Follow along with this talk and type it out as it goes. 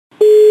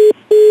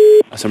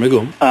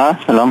Assalamualaikum.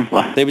 Salam.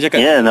 Saya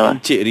bercakap dengan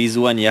Encik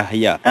Rizwan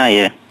Yahya.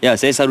 Ya. Ya,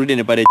 saya Sarudin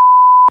daripada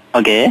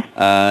Okey.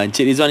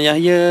 Encik Rizwan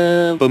Yahya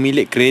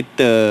pemilik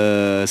kereta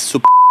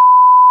Super.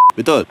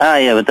 Betul?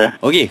 Ya, betul.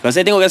 Okey, kalau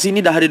saya tengok kat sini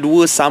dah ada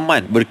 2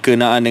 saman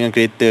berkenaan dengan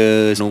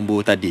kereta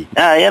nombor tadi.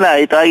 Yalah,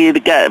 itu hari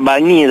dekat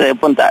Bangi saya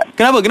pun tak.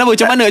 Kenapa?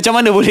 Macam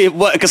mana boleh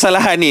buat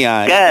kesalahan ni?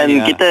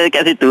 Kita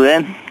kat situ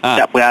kan.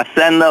 Tak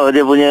perasan tau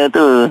dia punya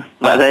tu.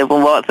 Sebab saya pun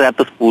bawa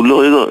 110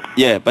 kot.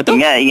 Ya, betul.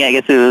 Ingat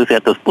kata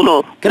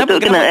 110. Kenapa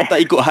tak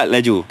ikut had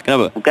laju?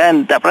 Kenapa?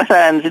 Bukan, tak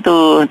perasan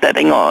situ. Tak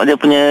tengok dia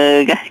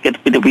punya kat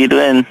tepi-tepi tu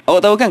kan.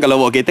 Awak tahu kan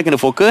kalau bawa kereta kena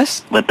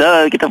fokus?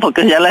 Betul, kita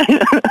fokus jalan.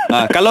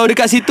 Kalau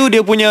dekat situ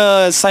dia punya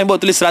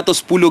signboard tulis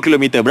 110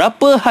 km.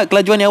 Berapa had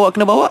kelajuan yang awak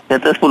kena bawa?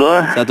 110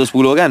 lah. 110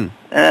 kan?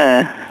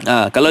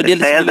 Kalau dia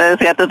saya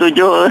 107.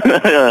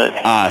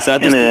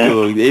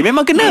 107.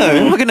 Memang kena.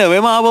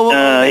 Memang apa.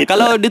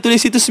 Kalau dia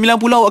tulis situ 90,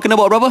 awak kena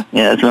bawa berapa?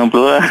 Ya, 90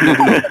 lah.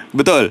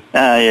 Betul?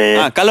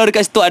 Ya. Kalau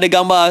dekat situ ada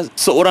gambar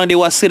seorang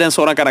dewasa dan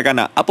seorang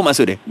kanak-kanak, apa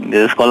maksud dia?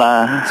 Dia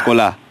sekolah.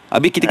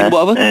 Habis kita kena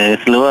buat apa?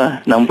 Slow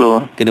lah,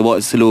 60. Kena bawa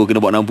slow,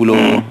 kena bawa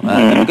 60.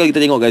 Tapi kalau kita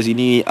tengok kat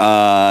sini,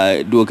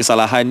 2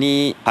 kesalahan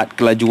ni, had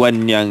kelajuan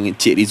yang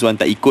Cik Rizwan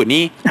tak ikut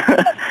ni.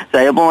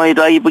 Saya pun itu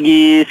hari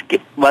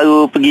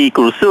baru pergi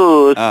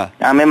kursus.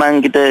 Memang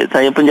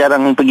saya pun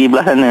jarang pergi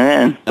belah sana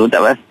kan. Tu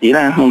tak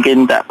pastilah.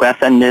 Mungkin tak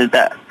perasan dia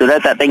sudah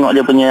tak tengok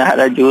dia punya had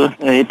laju.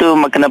 Itu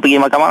kena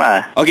pergi mahkamah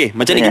lah. Okey,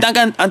 macam ni kita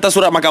akan hantar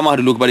surat mahkamah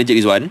dulu kepada Cik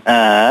Rizwan.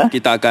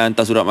 Kita akan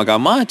hantar surat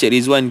mahkamah. Cik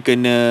Rizwan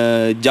kena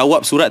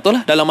jawab surat tu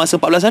lah dalam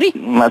masa 14 hari.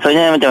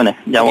 Maksudnya macam mana?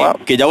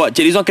 Jawab. Okey, jawab.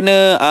 Cik Rizwan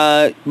kena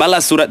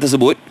balas surat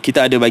tersebut.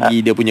 Kita ada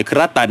bagi dia punya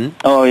keratan.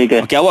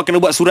 Okey, awak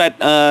kena buat surat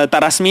tak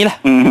rasmi lah.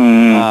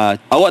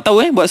 Awak tahu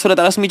buat surat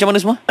tak rasmi macam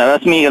mana semua? Tak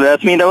rasmi, kalau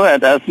rasmi tahu lah.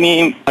 Tak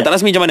rasmi. Tak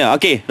rasmi macam mana?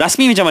 Okey,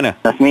 rasmi macam mana?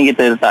 Rasmi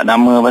kita letak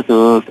nama, lepas tu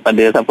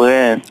kepada siapa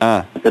kan.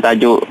 Kita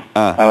tajuk.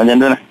 Macam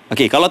tu lah.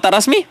 Okey, kalau tak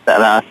rasmi?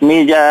 Tak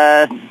rasmi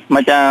just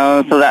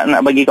macam surat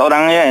nak bagi kat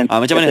orang kan.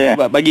 Macam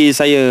mana? Bagi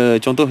saya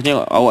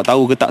contohnya, awak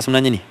tahu ke tak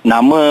sebenarnya ni?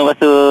 Nama, lepas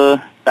tu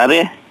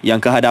tarikh.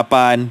 Yang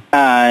kehadapan.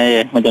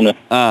 Ya, macam tu.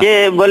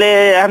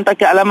 Boleh hantar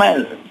ke alamat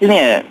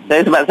sini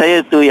sebab saya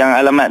tu yang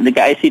alamat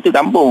dekat IC tu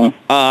kampung.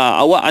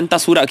 Awak hantar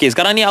surat. Okey,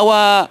 sekarang ni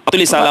awak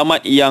tulis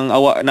alamat yang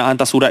awak nak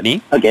hantar surat ni.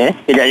 Okey,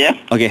 kejap ya.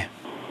 Okey.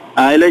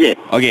 Hello je.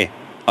 Okey.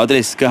 Awak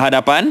tulis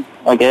kehadapan.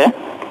 Okey.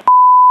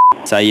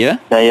 Saya.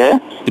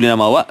 Tulis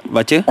nama awak,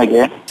 baca.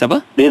 Okey.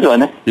 Siapa?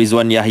 Rizwan.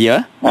 Rizwan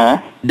Yahya.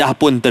 Dah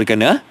pun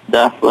terkena.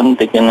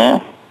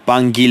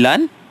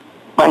 Panggilan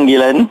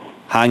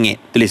hangit.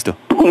 Tulis tu.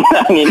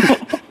 Hangit.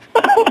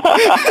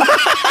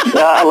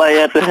 Ya Allah,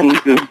 ya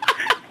Tuhanku.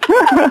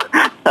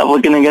 Tak apa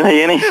kenakan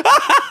saya ni.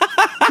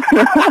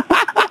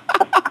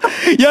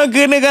 Yang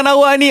kenakan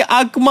awak ni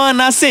Akmal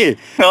Nasir.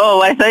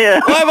 Wife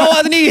saya. Wife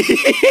awak sendiri.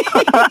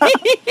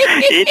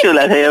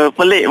 Itulah saya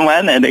pelik,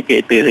 mana ada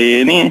kereta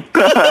saya ni.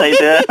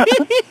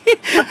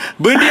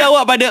 Birthday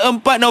awak pada 4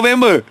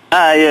 November.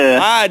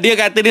 Ya. Dia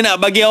kata dia nak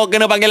bagi awak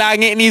kena panggil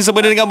hangit ni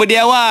sebenarnya dengan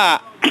birthday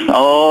awak.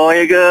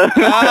 Ya ke?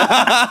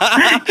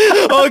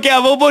 Okey,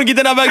 apa pun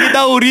kita nak bagi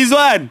tahu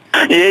Rizwan.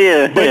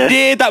 Ya.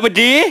 Birthday tak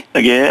birthday.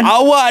 Okey.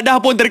 Awak dah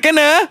pun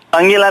terkena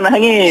panggilan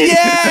hangit.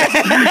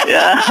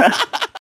 Yeah.